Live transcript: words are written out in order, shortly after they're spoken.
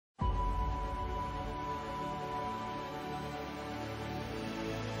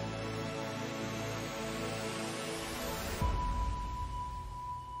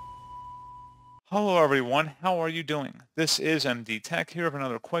Hello everyone, how are you doing? This is MD Tech here with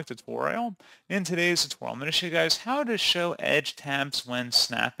another quick tutorial. In today's tutorial, I'm going to show you guys how to show edge tabs when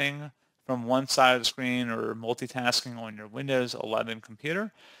snapping from one side of the screen or multitasking on your Windows 11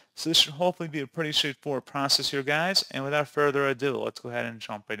 computer. So this should hopefully be a pretty straightforward process here, guys. And without further ado, let's go ahead and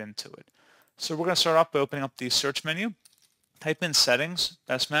jump right into it. So we're going to start off by opening up the search menu. Type in settings,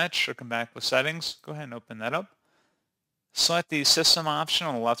 best match, or come back with settings. Go ahead and open that up. Select the system option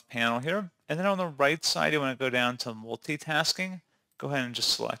on the left panel here, and then on the right side you want to go down to multitasking. Go ahead and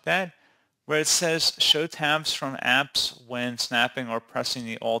just select that. Where it says show tabs from apps when snapping or pressing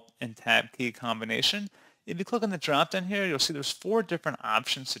the Alt and Tab key combination. If you click on the drop down here, you'll see there's 4 different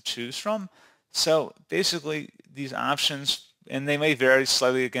options to choose from. So basically these options, and they may vary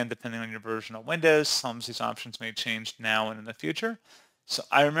slightly again depending on your version of Windows. Some of these options may change now and in the future. So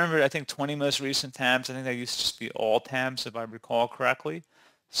I remember, I think 20 most recent tabs. I think that used to just be all tabs if I recall correctly.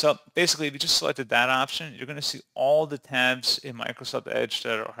 So basically, if you just selected that option, you're going to see all the tabs in Microsoft Edge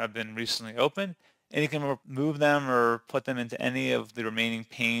that have been recently opened. And you can remove them or put them into any of the remaining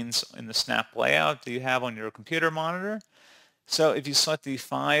panes in the snap layout that you have on your computer monitor. So if you select the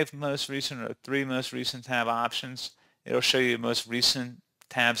 5 most recent or 3 most recent tab options, it'll show you most recent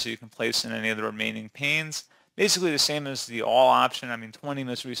tabs that you can place in any of the remaining panes. Basically the same as the all option. I mean, 20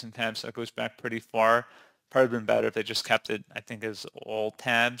 most recent tabs, that goes back pretty far. Probably been better if they just kept it, I think, as all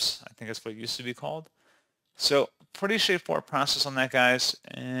tabs. I think that's what it used to be called. So pretty straightforward process on that, guys.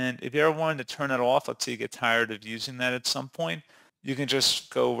 And if you ever wanted to turn it off, let's say you get tired of using that at some point, you can just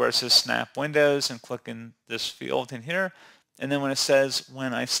go where it says snap windows and click in this field in here. And then when it says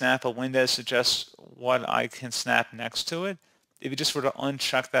when I snap a window, suggests what I can snap next to it. If you just were to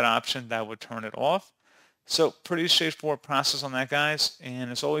uncheck that option, that would turn it off. So pretty straightforward process on that, guys.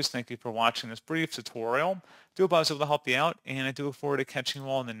 And as always, thank you for watching this brief tutorial. I do hope I was able to help you out, and I do look forward to catching you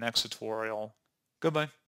all in the next tutorial. Goodbye.